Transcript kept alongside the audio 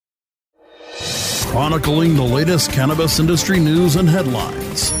chronicling the latest cannabis industry news and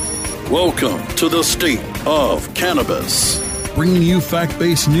headlines. Welcome to the State of Cannabis, bringing you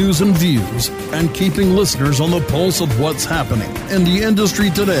fact-based news and views and keeping listeners on the pulse of what's happening in the industry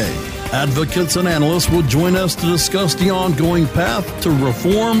today. Advocates and analysts will join us to discuss the ongoing path to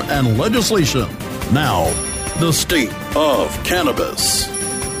reform and legislation. Now, the State of Cannabis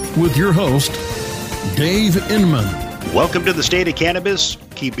with your host, Dave Inman. Welcome to the State of Cannabis,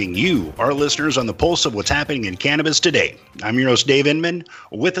 keeping you, our listeners, on the pulse of what's happening in cannabis today. I'm your host, Dave Inman.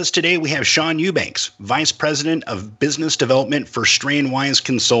 With us today, we have Sean Eubanks, Vice President of Business Development for Strainwise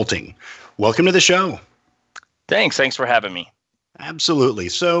Consulting. Welcome to the show. Thanks for having me. Absolutely.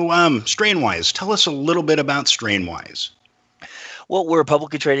 So, Strainwise, tell us a little bit about Strainwise. Well, we're a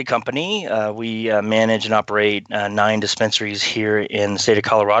publicly traded company. We manage and operate 9 dispensaries here in the state of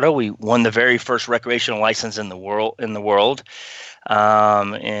Colorado. We won the very first recreational license in the world,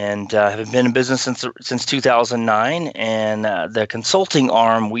 and have been in business since 2009. And the consulting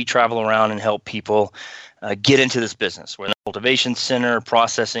arm, we travel around and help people get into this business. We're in the cultivation center,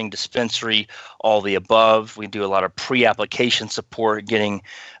 processing, dispensary, all the above. We do a lot of pre-application support, getting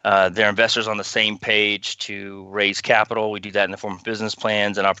their investors on the same page to raise capital. We do that in the form of business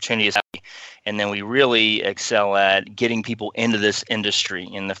plans and opportunities. And then we really excel at getting people into this industry.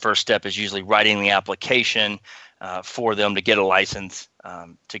 And the first step is usually writing the application for them to get a license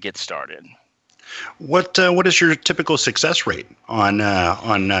to get started. What is your typical success rate on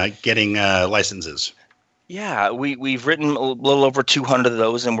getting licenses? Yeah, we've written a little over 200 of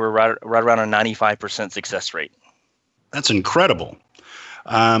those, and we're right around a 95% success rate. That's incredible.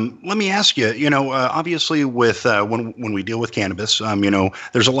 Let me ask you, obviously with when we deal with cannabis,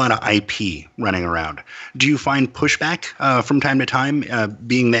 there's a lot of IP running around. Do you find pushback from time to time,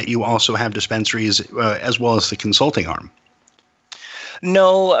 being that you also have dispensaries as well as the consulting arm?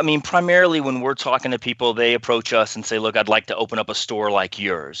 No, I mean, primarily when we're talking to people, they approach us and say, look, I'd like to open up a store like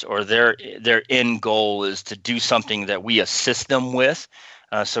yours, or their end goal is to do something that we assist them with.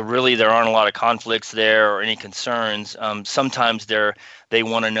 So really, there aren't a lot of conflicts there or any concerns. Sometimes they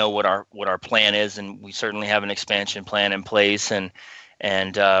want to know what our plan is, and we certainly have an expansion plan in place, and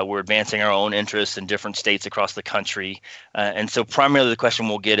we're advancing our own interests in different states across the country. And so primarily the question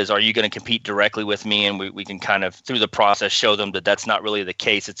we'll get is, are you going to compete directly with me? And we can kind of, through the process, show them that that's not really the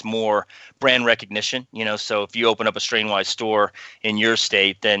case. It's more brand recognition. So if you open up a Strainwise store in your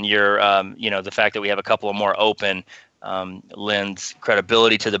state, then you're, the fact that we have a couple of more open lends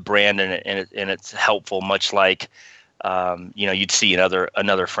credibility to the brand, and it's helpful, much like, you'd see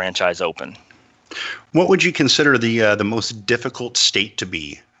another franchise open. What would you consider the most difficult state to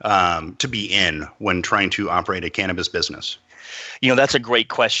be in when trying to operate a cannabis business? That's a great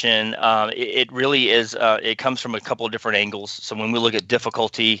question. It really is. It comes from a couple of different angles. So when we look at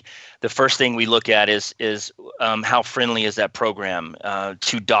difficulty, the first thing we look at is how friendly is that program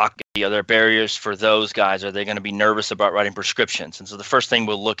to doc? Are there barriers for those guys? Are they going to be nervous about writing prescriptions? And so the first thing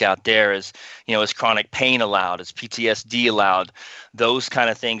we'll look at there is, is chronic pain allowed? Is PTSD allowed? Those kind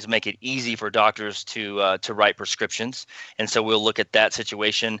of things make it easy for doctors to write prescriptions. And so we'll look at that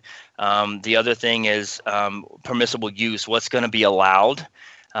situation. The other thing is permissible use. What's going to be allowed?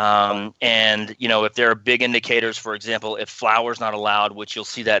 And if there are big indicators, for example, if flower is not allowed, which you'll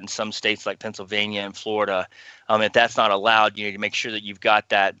see that in some states like Pennsylvania and Florida, if that's not allowed, you need to make sure that you've got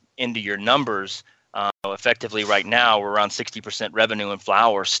that into your numbers. Effectively right now, we're around 60% revenue in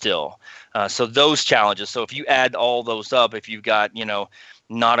flower still. So those challenges. So if you add all those up, if you've got,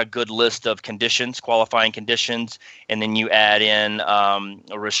 not a good list of conditions, qualifying conditions, and then you add in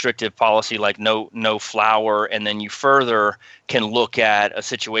a restrictive policy like no flower, and then you further can look at a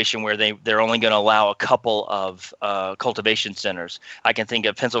situation where they're only going to allow a couple of cultivation centers. I can think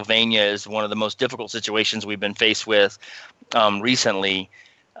of Pennsylvania as one of the most difficult situations we've been faced with recently,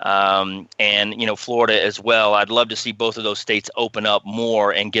 and Florida as well. I'd love to see both of those states open up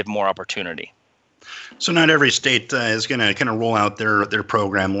more and give more opportunity. So not every state is going to kind of roll out their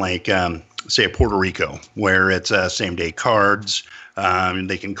program like, say, Puerto Rico, where it's same-day cards.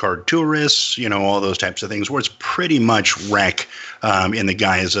 They can card tourists, all those types of things, where it's pretty much rec in the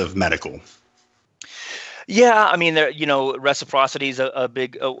guise of medical. Yeah, I mean, reciprocity is a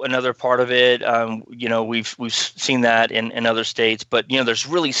big another part of it. We've seen that in other states, but there's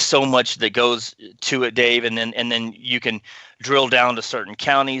really so much that goes to it, Dave. And then you can drill down to certain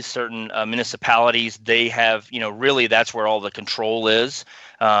counties, certain municipalities. They have, really that's where all the control is.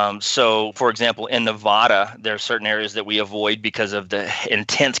 So, for example, in Nevada, there are certain areas that we avoid because of the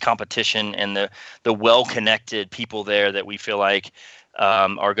intense competition and the well-connected people there that we feel like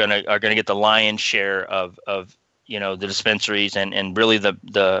are gonna get the lion's share of the dispensaries and really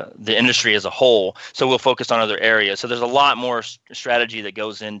the industry as a whole. So we'll focus on other areas. So there's a lot more strategy that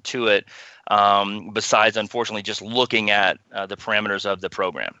goes into it, besides, unfortunately, just looking at the parameters of the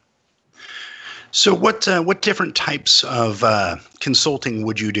program. So what different types of consulting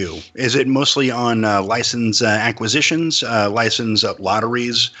would you do? Is it mostly on license acquisitions, license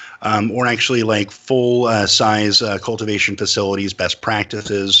lotteries, or actually like full size cultivation facilities, best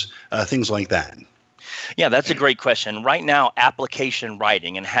practices, things like that? Yeah, that's a great question. Right now, application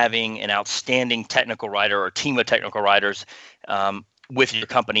writing and having an outstanding technical writer or team of technical writers with your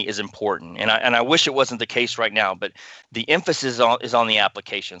company is important. And I wish it wasn't the case right now, but the emphasis is on the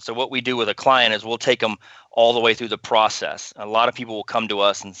application. So what we do with a client is we'll take them all the way through the process. A lot of people will come to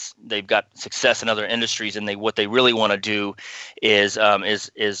us and they've got success in other industries, and what they really want to do is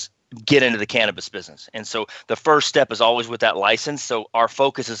get into the cannabis business. And so the first step is always with that license. So our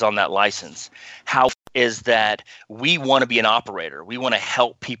focus is on that license. How is that we want to be an operator. We want to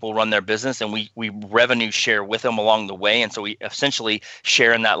help people run their business, and we revenue share with them along the way. And so we essentially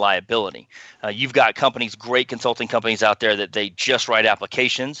share in that liability. You've got companies, great consulting companies out there that they just write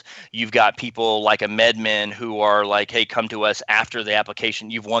applications. You've got people like a MedMen who are like, hey, come to us after the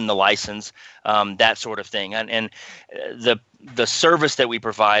application. You've won the license, that sort of thing. And the service that we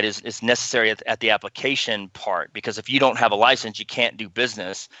provide is necessary at the application part, because if you don't have a license, you can't do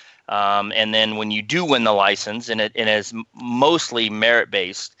business. And then when you do win the license, and it is mostly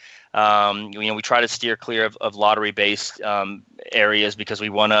merit-based, we try to steer clear of lottery-based areas, because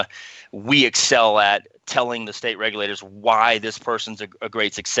we excel at telling the state regulators why this person's a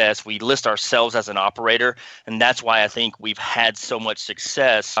great success. We list ourselves as an operator, and that's why I think we've had so much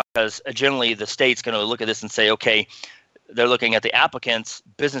success, because generally the state's going to look at this and say, okay, they're looking at the applicant's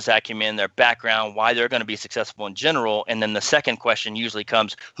business acumen, their background, why they're going to be successful in general. And then the second question usually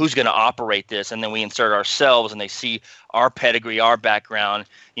comes, who's going to operate this? And then we insert ourselves, and they see our pedigree, our background,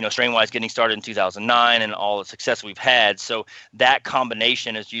 Strainwise getting started in 2009 and all the success we've had. So that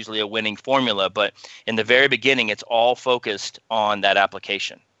combination is usually a winning formula. But in the very beginning, it's all focused on that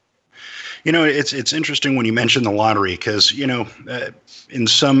application. It's interesting when you mention the lottery, because, in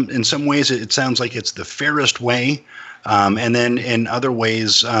some ways it sounds like it's the fairest way. And then in other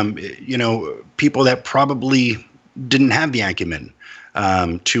ways, people that probably didn't have the acumen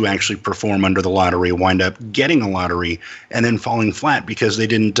to actually perform under the lottery wind up getting a lottery and then falling flat because they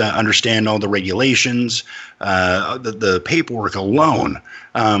didn't understand all the regulations, the paperwork alone.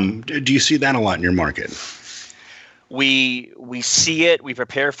 Do you see that a lot in your market? We see it, we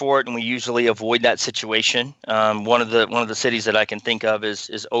prepare for it, and we usually avoid that situation. One of the cities that I can think of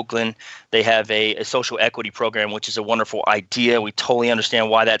is Oakland. They have a social equity program, which is a wonderful idea. We totally understand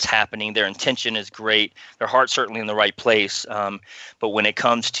why that's happening. Their intention is great. Their heart's certainly in the right place. But when it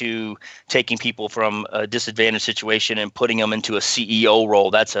comes to taking people from a disadvantaged situation and putting them into a CEO role,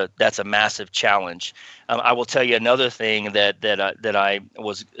 that's a massive challenge. I will tell you another thing that I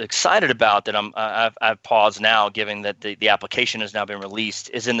was excited about that I've paused now, given that the application has now been released,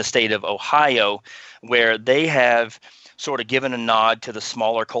 is in the state of Ohio, where they have sort of given a nod to the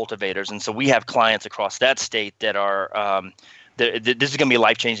smaller cultivators. And so we have clients across that state that are this is going to be a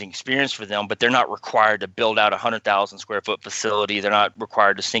life-changing experience for them, but they're not required to build out a 100,000 square foot facility. They're not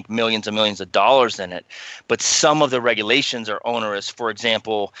required to sink millions and millions of dollars in it. But some of the regulations are onerous. For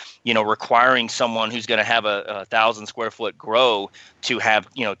example, requiring someone who's going to have a 1,000 square foot grow to have,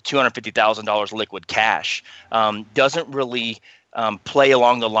 $250,000 liquid cash doesn't really play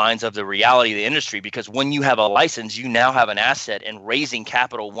along the lines of the reality of the industry, because when you have a license, you now have an asset, and raising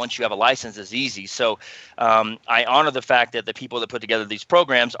capital once you have a license is easy. So I honor the fact that the people that put together these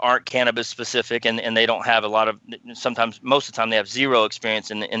programs aren't cannabis specific, and they don't have most of the time they have zero experience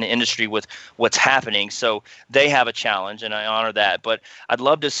in the industry with what's happening. So they have a challenge, and I honor that. But I'd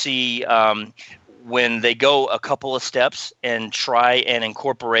love to see when they go a couple of steps and try and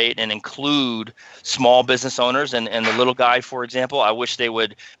incorporate and include small business owners and the little guy, for example. I wish they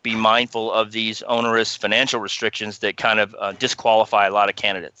would be mindful of these onerous financial restrictions that kind of disqualify a lot of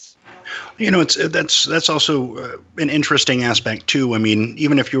candidates. That's also an interesting aspect too. I mean,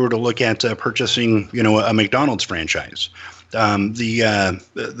 even if you were to look at purchasing, a McDonald's franchise,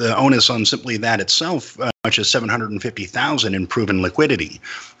 the onus on simply that itself, much as $750,000 in proven liquidity,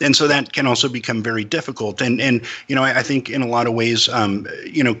 and so that can also become very difficult. And I think in a lot of ways,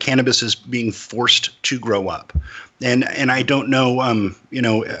 cannabis is being forced to grow up. And I don't know,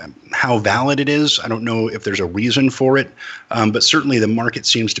 how valid it is. I don't know if there's a reason for it, but certainly the market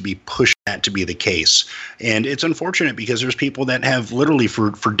seems to be pushing that to be the case. And it's unfortunate because there's people that have literally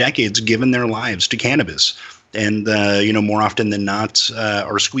for decades given their lives to cannabis. and more often than not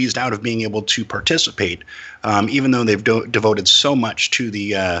are squeezed out of being able to participate, even though they've devoted so much to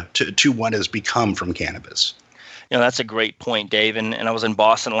the to what has become from cannabis. That's a great point, Dave. And I was in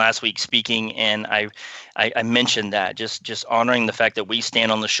Boston last week speaking, and I mentioned that just honoring the fact that we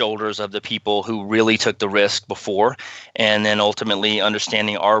stand on the shoulders of the people who really took the risk before, and then ultimately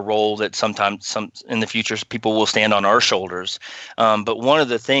understanding our role that sometimes in the future people will stand on our shoulders. But one of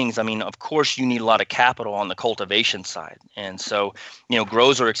the things, of course, you need a lot of capital on the cultivation side, and so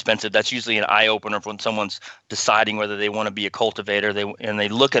grows are expensive. That's usually an eye opener when someone's deciding whether they want to be a cultivator. They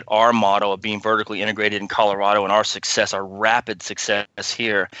look at our model of being vertically integrated in Colorado and our success, our rapid success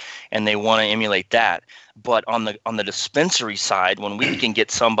here, and they want to emulate that. But on the dispensary side, when we can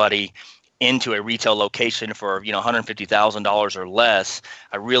get somebody into a retail location for $150,000 or less,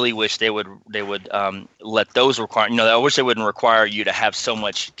 I really wish they would let those require. I wish they wouldn't require you to have so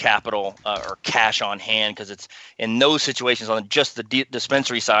much capital or cash on hand, because it's in those situations on just the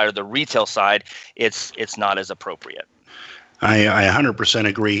dispensary side or the retail side, it's not as appropriate. I 100%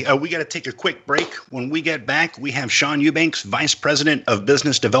 agree. We got to take a quick break. When we get back, we have Sean Eubanks, Vice President of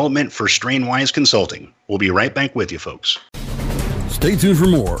Business Development for Strainwise Consulting. We'll be right back with you, folks. Stay tuned for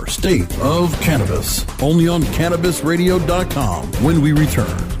more State of Cannabis, only on CannabisRadio.com when we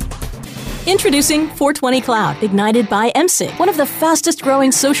return. Introducing 420 Cloud, ignited by MSIG, one of the fastest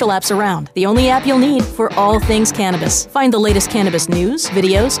growing social apps around. The only app you'll need for all things cannabis. Find the latest cannabis news,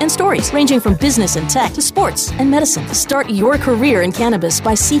 videos, and stories, ranging from business and tech to sports and medicine. Start your career in cannabis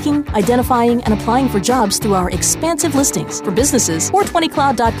by seeking, identifying, and applying for jobs through our expansive listings. For businesses,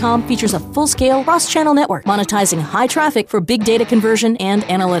 420cloud.com features a full-scale cross-channel network, monetizing high traffic for big data conversion and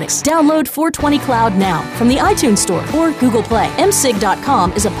analytics. Download 420 Cloud now from the iTunes Store or Google Play.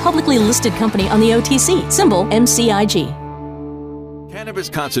 MSIG.com is a publicly listed company on the OTC, symbol MCIG. Cannabis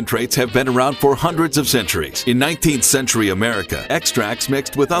concentrates have been around for hundreds of centuries. In 19th century America, extracts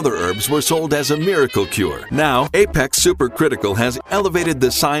mixed with other herbs were sold as a miracle cure. Now, Apex Supercritical has elevated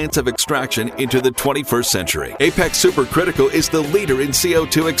the science of extraction into the 21st century. Apex Supercritical is the leader in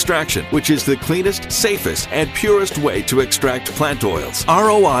CO2 extraction, which is the cleanest, safest, and purest way to extract plant oils.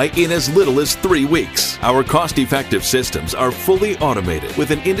 ROI in as little as 3 weeks. Our cost-effective systems are fully automated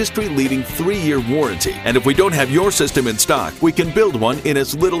with an industry-leading 3-year warranty. And if we don't have your system in stock, we can build one in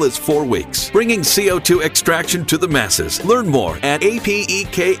as little as 4 weeks, bringing CO2 extraction to the masses. Learn more at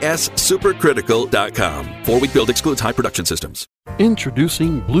apexsupercritical.com. 4-week build excludes high production systems.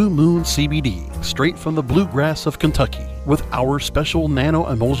 Introducing Blue Moon CBD, straight from the bluegrass of Kentucky. With our special nano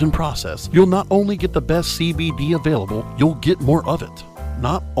emulsion process, you'll not only get the best CBD available, you'll get more of it.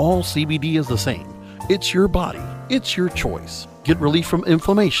 Not all CBD is the same. It's your body. It's your choice. Get relief from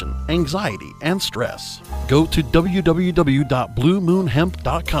inflammation, anxiety, and stress. Go to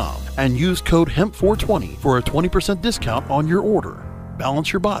www.bluemoonhemp.com and use code HEMP420 for a 20% discount on your order.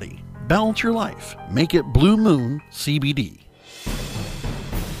 Balance your body. Balance your life. Make it Blue Moon CBD.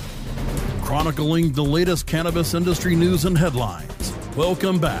 Chronicling the latest cannabis industry news and headlines.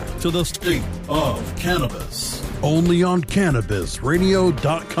 Welcome back to the State of Cannabis, only on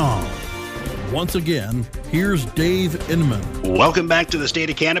CannabisRadio.com. Once again, here's Dave Inman. Welcome back to the State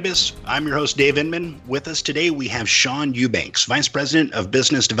of Cannabis. I'm your host, Dave Inman. With us today, we have Sean Eubanks, Vice President of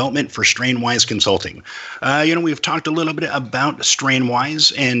Business Development for Strainwise Consulting. We've talked a little bit about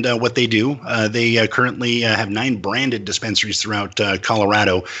Strainwise and what they do. They currently have 9 branded dispensaries throughout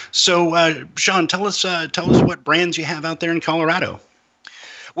Colorado. So, Sean, tell us what brands you have out there in Colorado.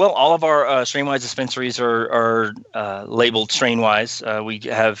 Well, all of our Strainwise dispensaries are labeled Strainwise. We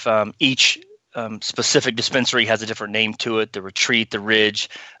have each specific dispensary has a different name to it, the Retreat, the Ridge.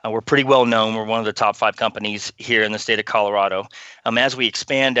 We're pretty well known. We're one of the top 5 companies here in the state of Colorado. As we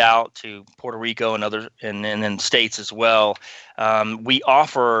expand out to Puerto Rico and then states as well, we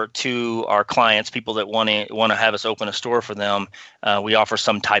offer to our clients, people that want to have us open a store for them, we offer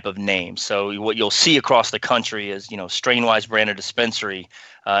some type of name. So what you'll see across the country is, Strainwise branded dispensary,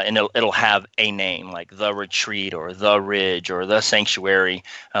 and it'll have a name like the Retreat or the Ridge or the Sanctuary,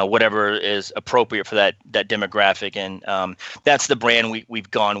 whatever is appropriate for that demographic, and that's the brand we've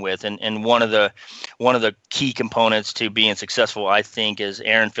gone with. And one of the key components to being successful, I think, is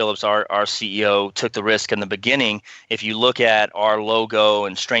Aaron Phillips, our CEO, took the risk in the beginning. If you look at our logo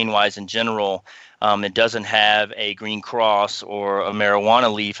and Strainwise in general, it doesn't have a green cross or a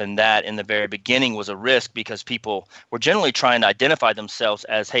marijuana leaf, and that in the very beginning was a risk because people were generally trying to identify themselves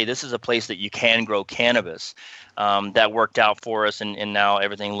as, hey, this is a place that you can grow cannabis. That worked out for us, and now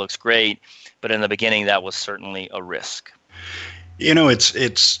everything looks great. But in the beginning, that was certainly a risk.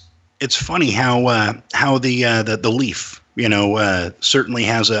 It's it's funny how the leaf, certainly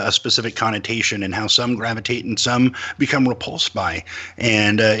has a specific connotation, and how some gravitate and some become repulsed by.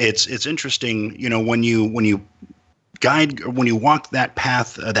 And it's interesting, when you walk that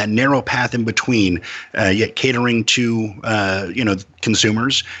path, that narrow path in between, yet catering to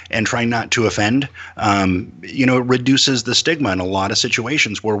consumers and trying not to offend, it reduces the stigma in a lot of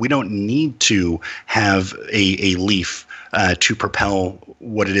situations where we don't need to have a leaf to propel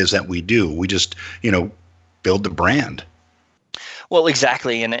what it is that we do. We just build the brand. Well,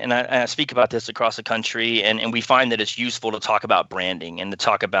 exactly. And I speak about this across the country, and we find that it's useful to talk about branding and to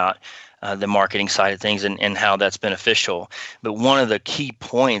talk about the marketing side of things and how that's beneficial. But one of the key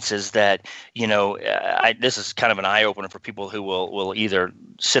points is that, this is kind of an eye opener for people who will either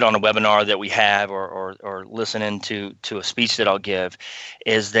sit on a webinar that we have or listen into a speech that I'll give,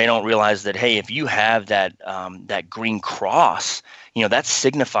 is they don't realize that, hey, if you have that green cross, that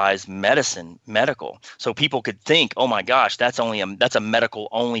signifies medical. So people could think, oh my gosh, that's a medical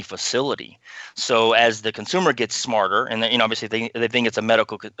only facility. So as the consumer gets smarter, and obviously they think it's a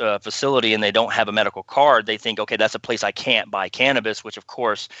medical facility and they don't have a medical card, they think, okay, that's a place I can't buy cannabis, which of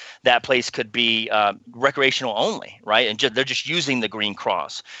course that place could be recreational only, right? And they're just using the green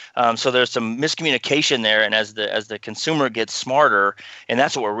cross. So there's some miscommunication there, and as the consumer gets smarter, and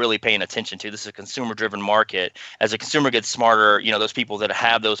that's what we're really paying attention to. This is a consumer-driven market. As the consumer gets smarter, those people that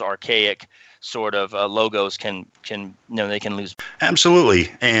have those archaic sort of logos can they can lose.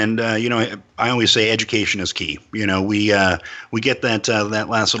 Absolutely. And I always say education is key. We get that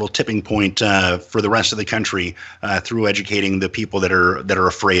last little tipping point for the rest of the country through educating the people that are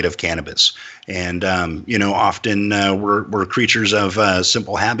afraid of cannabis. And often we're creatures of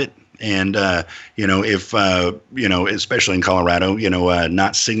simple habit. And if especially in Colorado,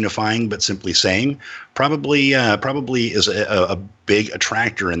 not signifying but simply saying probably is a big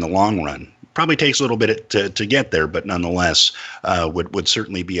attractor in the long run. Probably takes a little bit to get there, but nonetheless would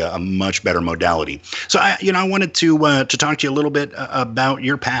certainly be a much better modality. So I wanted to talk to you a little bit about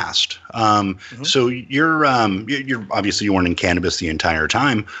your past. So you're obviously you weren't in cannabis the entire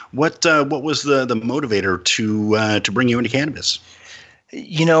time. What was the motivator to bring you into cannabis?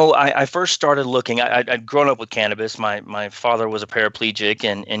 I first started looking. I'd grown up with cannabis. My father was a paraplegic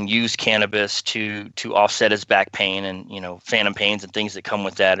and used cannabis to offset his back pain and, phantom pains and things that come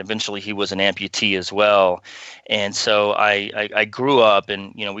with that. Eventually, he was an amputee as well. And so I grew up,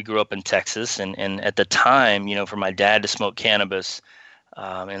 and, we grew up in Texas. And at the time, for my dad to smoke cannabis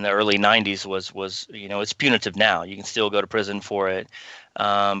in the early 90s was it's punitive now. You can still go to prison for it.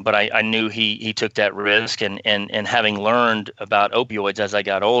 But I knew he took that risk, and having learned about opioids as I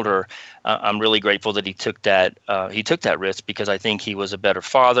got older, I'm really grateful that he took that risk, because I think he was a better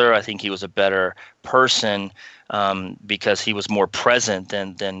father. I think he was a better person, because he was more present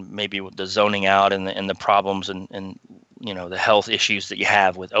than maybe the zoning out and the problems and the health issues that you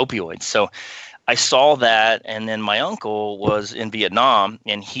have with opioids. So I saw that, and then my uncle was in Vietnam,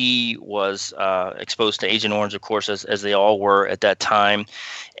 and he was exposed to Agent Orange, of course, as they all were at that time,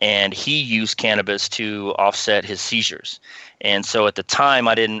 and he used cannabis to offset his seizures. And so at the time,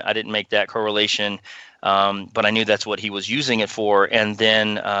 I didn't make that correlation, but I knew that's what he was using it for. And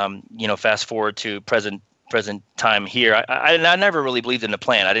then, fast forward to present time here, I never really believed in the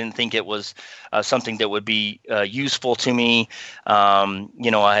plan. I didn't think it was something that would be useful to me.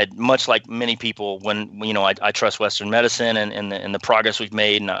 I had, much like many people, when I trust Western medicine and the progress we've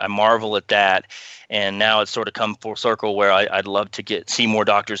made, and I marvel at that. And now it's sort of come full circle where I'd love to see more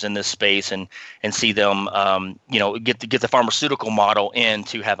doctors in this space and see them, get the pharmaceutical model in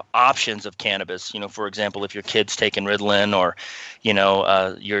to have options of cannabis. For example, if your kid's taking Ritalin or,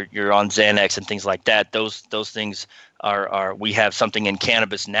 you're on Xanax and things like that, those things are we have something in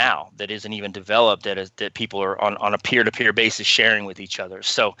cannabis now that isn't even developed, that people are on a peer-to-peer basis sharing with each other.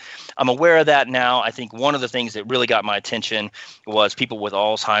 So I'm aware of that now. I think one of the things that really got my attention was people with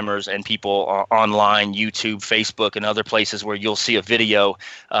Alzheimer's and people online, YouTube, Facebook, and other places where you'll see a video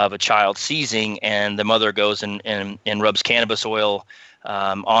of a child seizing, and the mother goes and rubs cannabis oil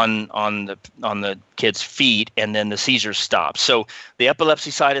on the kid's feet, and then the seizures stop. So the epilepsy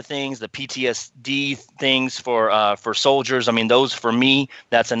side of things, the PTSD things for soldiers, those, for me,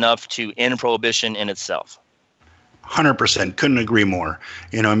 that's enough to end prohibition in itself. 100%. Couldn't agree more.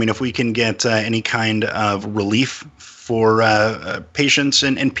 If we can get any kind of relief for patients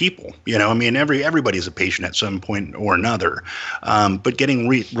and people. I mean, everybody's a patient at some point or another. But getting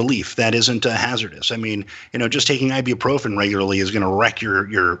relief that isn't hazardous. I mean, just taking ibuprofen regularly is going to wreck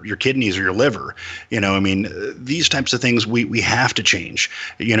your kidneys or your liver. I mean, these types of things we have to change.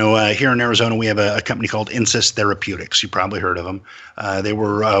 Here in Arizona, we have a company called Insys Therapeutics. You probably heard of them. They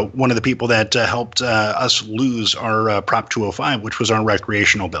were one of the people that helped us lose our Prop 205, which was our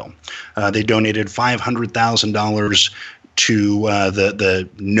recreational bill. They donated $500,000 to the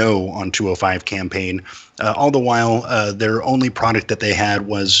No on 205 campaign. All the while, their only product that they had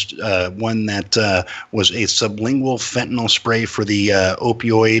was one that was a sublingual fentanyl spray for the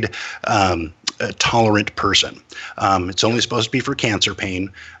opioid tolerant person. It's only supposed to be for cancer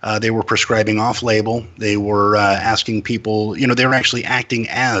pain. They were prescribing off-label. They were asking people, they were actually acting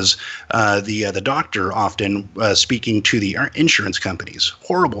as the doctor, often speaking to the insurance companies.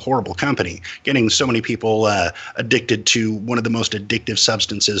 Horrible company, getting so many people addicted to one of the most addictive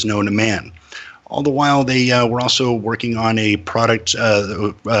substances known to man. All the while, they were also working on a product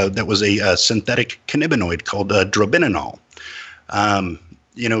that was a synthetic cannabinoid called drobininol.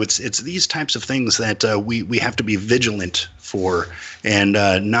 It's these types of things that we have to be vigilant for, and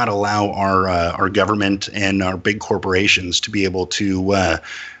not allow our government and our big corporations to be able to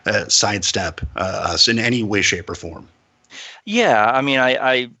sidestep us in any way, shape, or form. Yeah, I mean,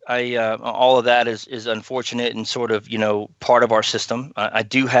 I all of that is unfortunate and sort of, part of our system. I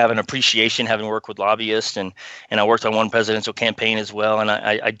do have an appreciation, having worked with lobbyists, and I worked on one presidential campaign as well, and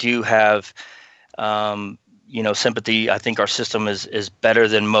I do have sympathy. I think our system is better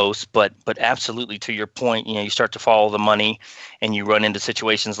than most, but absolutely, to your point, you start to follow the money and you run into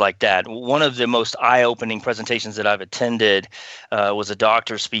situations like that. One of the most eye-opening presentations that I've attended was a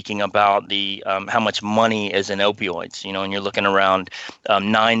doctor speaking about the how much money is in opioids, and you're looking around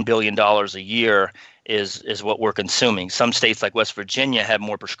 $9 billion a year is what we're consuming. Some states like West Virginia have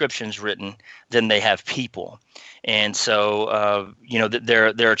more prescriptions written than they have people. And so,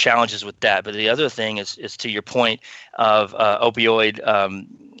 there are challenges with that. But the other thing is to your point of opioid.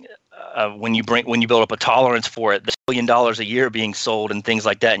 When you build up a tolerance for it, $1 billion a year being sold and things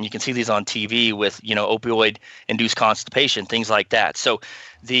like that, and you can see these on TV with opioid-induced constipation, things like that. So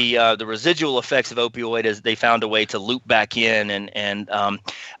the residual effects of opioid is they found a way to loop back in, and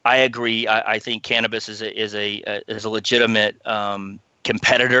I agree. I think cannabis is a legitimate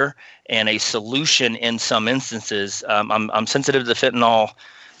competitor and a solution in some instances. I'm sensitive to the fentanyl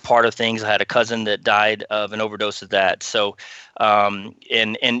part of things. I had a cousin that died of an overdose of that. So, our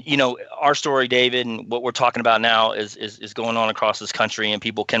story, David, and what we're talking about now is going on across this country, and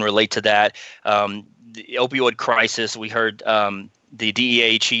people can relate to that. The opioid crisis, we heard the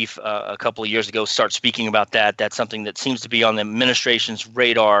DEA chief a couple of years ago start speaking about that. That's something that seems to be on the administration's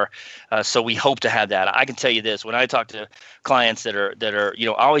radar. So we hope to have that. I can tell you this: when I talk to clients that are, I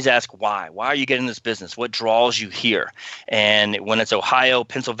always ask why. Why are you getting this business? What draws you here? And when it's Ohio,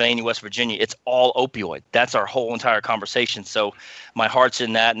 Pennsylvania, West Virginia, it's all opioid. That's our whole entire conversation. So my heart's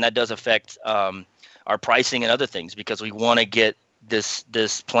in that, and that does affect our pricing and other things, because we want to get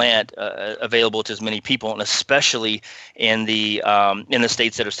this plant available to as many people, and especially in the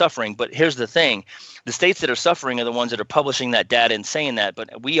states that are suffering. But here's the thing: the states that are suffering are the ones that are publishing that data and saying that.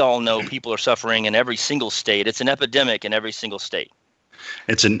 But we all know people are suffering in every single state. It's an epidemic in every single state.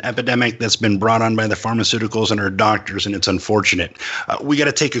 It's an epidemic that's been brought on by the pharmaceuticals and our doctors, and it's unfortunate. We got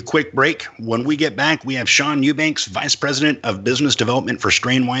to take a quick break. When we get back, we have Sean Eubanks, Vice President of Business Development for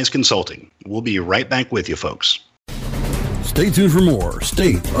Strainwise Consulting. We'll be right back with you, folks. Stay tuned for more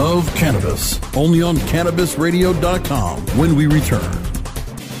State of Cannabis, only on CannabisRadio.com when we return.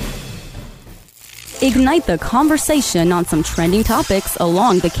 Ignite the conversation on some trending topics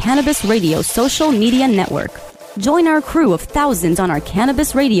along the Cannabis Radio social media network. Join our crew of thousands on our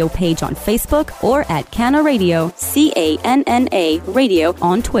Cannabis Radio page on Facebook or at Canna Radio, CANNA Radio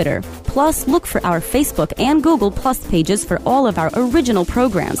on Twitter. Plus, look for our Facebook and Google Plus pages for all of our original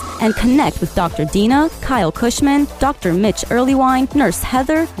programs, and connect with Dr. Dina, Kyle Cushman, Dr. Mitch Earlywine, Nurse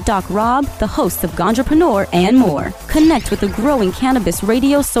Heather, Doc Rob, the hosts of Ganjapreneur, and more. Connect with the growing Cannabis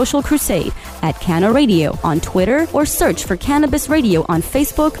Radio social crusade at Canna Radio on Twitter, or search for Cannabis Radio on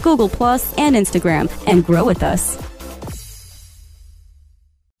Facebook, Google Plus, and Instagram, and grow with us.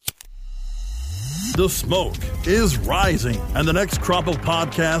 The smoke is rising, and the next crop of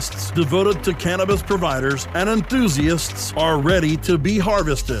podcasts devoted to cannabis providers and enthusiasts are ready to be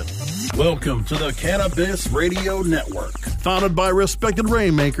harvested. Welcome to the Cannabis Radio Network, founded by respected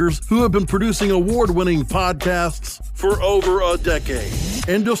rainmakers who have been producing award-winning podcasts for over a decade.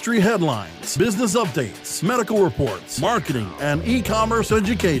 Industry headlines, business updates, medical reports, marketing, and e-commerce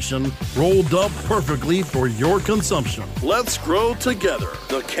education rolled up perfectly for your consumption. Let's grow together.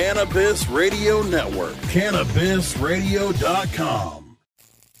 The Cannabis Radio Network. CannabisRadio.com.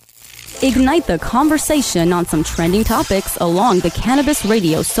 Ignite the conversation on some trending topics along the Cannabis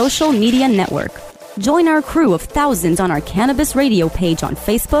Radio social media network. Join our crew of thousands on our Cannabis Radio page on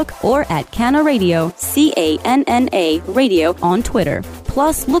Facebook or at Canna Radio, CANNA Radio on Twitter.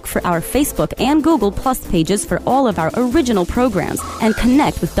 Plus, look for our Facebook and Google Plus pages for all of our original programs and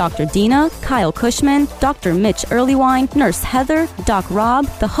connect with Dr. Dina, Kyle Cushman, Dr. Mitch Earlywine, Nurse Heather, Doc Rob,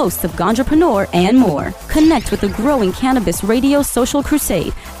 the hosts of Ganjapreneur, and more. Connect with the growing Cannabis Radio social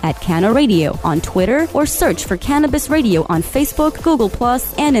crusade at Canna Radio on Twitter or search for Cannabis Radio on Facebook, Google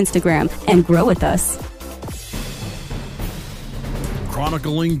Plus, and Instagram and grow with us.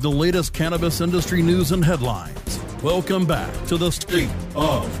 Chronicling the latest cannabis industry news and headlines. Welcome back to the State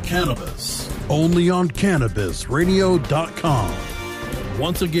of Cannabis, only on CannabisRadio.com.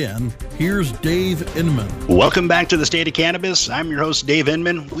 Once again, here's Dave Inman. Welcome back to the State of Cannabis. I'm your host, Dave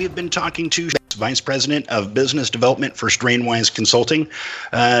Inman. We've been talking to Vice President of Business Development for Strainwise Consulting,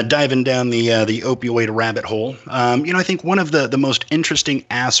 diving down the opioid rabbit hole. I think one of the most interesting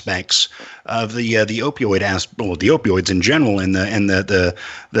aspects of the opioids in general, and the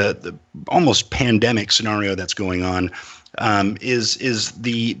almost pandemic scenario that's going on, is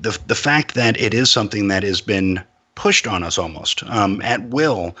the fact that it is something that has been pushed on us almost at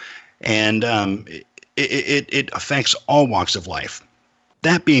will, and it affects all walks of life.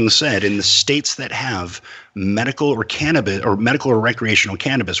 That being said, in the states that have medical or recreational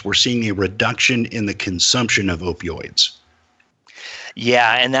cannabis, we're seeing a reduction in the consumption of opioids.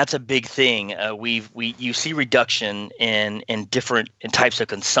 Yeah, and that's a big thing. You see reduction in different types of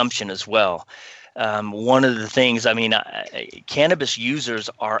consumption as well. One of the things, cannabis users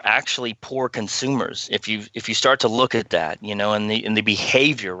are actually poor consumers. If you start to look at that, in the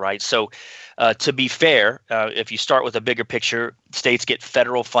behavior, right? So, to be fair, if you start with a bigger picture, states get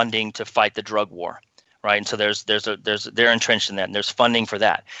federal funding to fight the drug war, right? And so they're entrenched in that, and there's funding for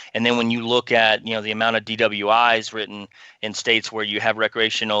that. And then when you look at the amount of DWIs written in states where you have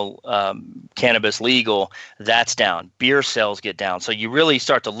recreational cannabis legal, that's down. Beer sales get down. So you really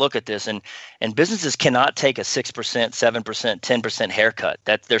start to look at this, and businesses cannot take a 6%, 7%, 10% haircut.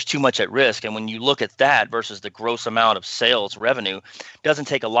 There's too much at risk. And when you look at that versus the gross amount of sales revenue, it doesn't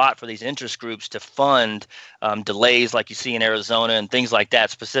take a lot for these interest groups to fund delays like you see in Arizona and things like that.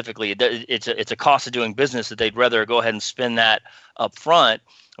 Specifically, it's a cost of doing business that they'd rather go ahead and spend that up front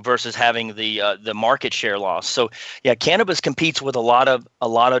versus having the market share loss. So yeah, cannabis competes with a lot of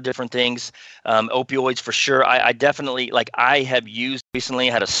different things. Opioids for sure. I definitely, I have used recently,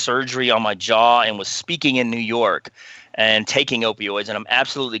 had a surgery on my jaw and was speaking in New York and taking opioids, and I'm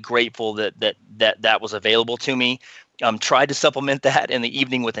absolutely grateful that was available to me. Tried to supplement that in the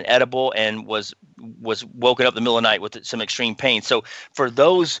evening with an edible and was woken up in the middle of the night with some extreme pain. So for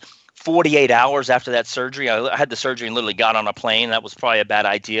those 48 hours after that surgery, I had the surgery and literally got on a plane. That was probably a bad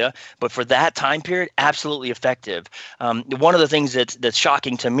idea. But for that time period, absolutely effective. One of the things that's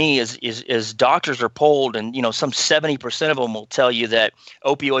shocking to me is doctors are polled, and some 70% of them will tell you that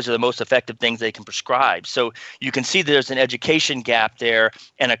opioids are the most effective things they can prescribe. So you can see there's an education gap there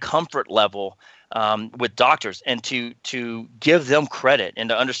and a comfort level with doctors, and to give them credit and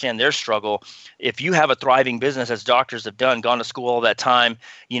to understand their struggle. If you have a thriving business, as doctors have done, gone to school all that time,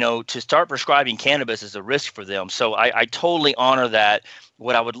 to start prescribing cannabis is a risk for them. So I totally honor that.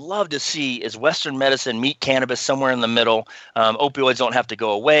 What I would love to see is Western medicine meet cannabis somewhere in the middle. Opioids don't have to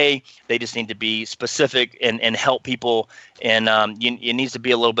go away. They just need to be specific and help people. And it needs to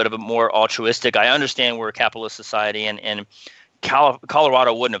be a little bit of a more altruistic. I understand we're a capitalist society, and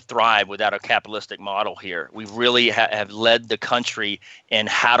Colorado wouldn't have thrived without a capitalistic model here. We really have led the country in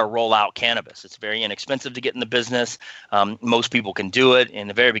how to roll out cannabis. It's very inexpensive to get in the business. Most people can do it. In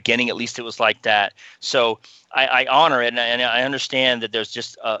the very beginning, at least it was like that. So I honor it, and I understand that there's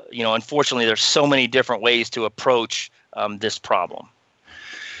just, unfortunately, there's so many different ways to approach this problem.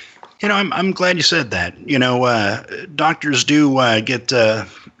 I'm glad you said that. Doctors do get the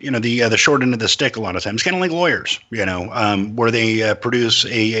short end of the stick a lot of times, kind of like lawyers. Where they produce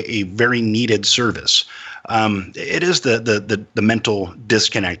a very needed service. It is the mental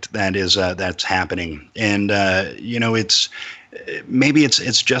disconnect that is that's happening, and maybe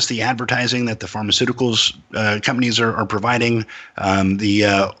it's just the advertising that the pharmaceuticals companies are providing,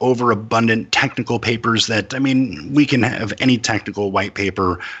 the overabundant technical papers that, I mean, we can have any technical white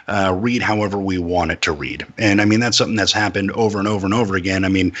paper read however we want it to read. And I mean, that's something that's happened over and over and over again. I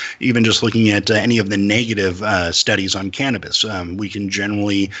mean, even just looking at any of the negative studies on cannabis, we can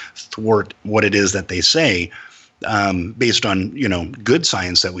generally thwart what it is that they say based on, good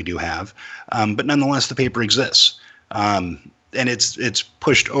science that we do have. But nonetheless, the paper exists. And it's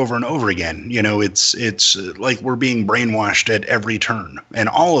pushed over and over again. It's like we're being brainwashed at every turn, and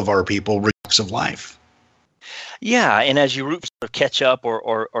all of our people risks of life. Yeah, and as you catch up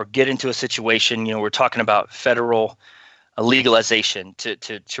or get into a situation, we're talking about federal legalization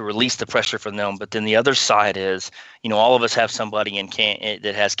to release the pressure from them. But then the other side is, all of us have somebody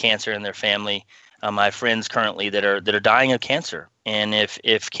that has cancer in their family. I have friends currently that are dying of cancer, and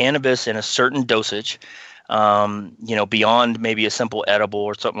if cannabis in a certain dosage, beyond maybe a simple edible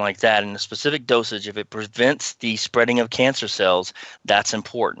or something like that, in a specific dosage, if it prevents the spreading of cancer cells, that's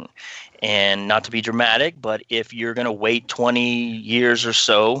important. And not to be dramatic, but if you're going to wait 20 years or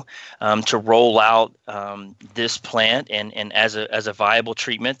so to roll out this plant and as a viable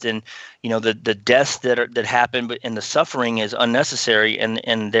treatment, then the deaths that happen and the suffering is unnecessary,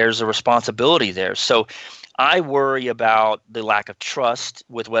 and there's a responsibility there. So I worry about the lack of trust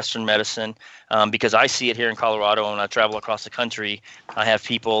with Western medicine because I see it here in Colorado. When I travel across the country, I have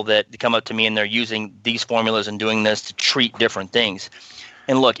people that come up to me and they're using these formulas and doing this to treat different things.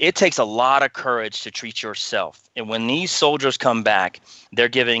 And look, it takes a lot of courage to treat yourself. And when these soldiers come back, they're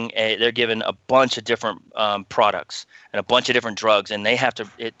given a bunch of different products and a bunch of different drugs, and they have to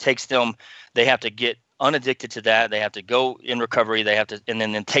get unaddicted to that. They have to go in recovery. They have to, and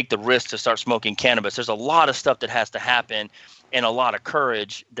then take the risk to start smoking cannabis. There's a lot of stuff that has to happen and a lot of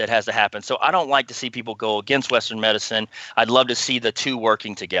courage that has to happen. So I don't like to see people go against Western medicine. I'd love to see the two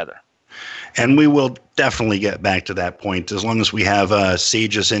working together. And we will definitely get back to that point as long as we have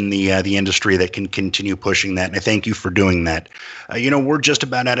sages in the industry that can continue pushing that. And I thank you for doing that. We're just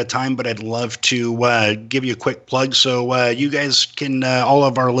about out of time, but I'd love to give you a quick plug so you guys can, all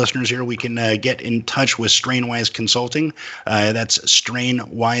of our listeners here, we can get in touch with Strainwise Consulting. That's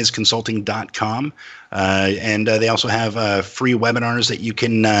strainwiseconsulting.com. And they also have free webinars that you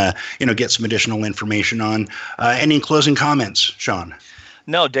can, get some additional information on. Any closing comments, Sean?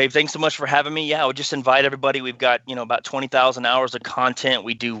 No, Dave, thanks so much for having me. Yeah, I would just invite everybody. We've got, about 20,000 hours of content.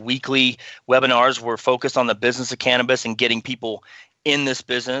 We do weekly webinars. We're focused on the business of cannabis and getting people in this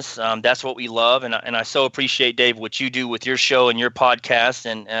business. That's what we love. And I so appreciate, Dave, what you do with your show and your podcast,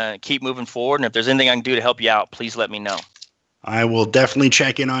 and keep moving forward. And if there's anything I can do to help you out, please let me know. I will definitely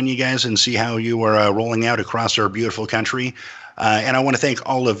check in on you guys and see how you are rolling out across our beautiful country. And I want to thank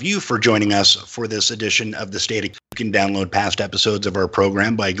all of you for joining us for this edition of The State. You can download past episodes of our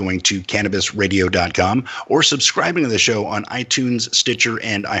program by going to cannabisradio.com or subscribing to the show on iTunes, Stitcher,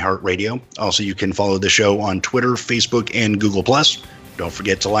 and iHeartRadio. Also, you can follow the show on Twitter, Facebook, and Google+. Don't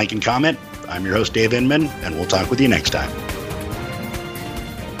forget to like and comment. I'm your host, Dave Inman, and we'll talk with you next time.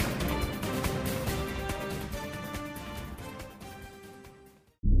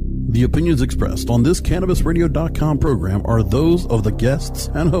 The opinions expressed on this CannabisRadio.com program are those of the guests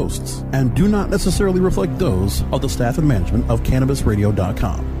and hosts and do not necessarily reflect those of the staff and management of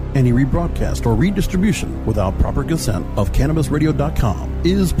CannabisRadio.com. Any rebroadcast or redistribution without proper consent of CannabisRadio.com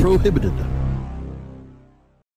is prohibited.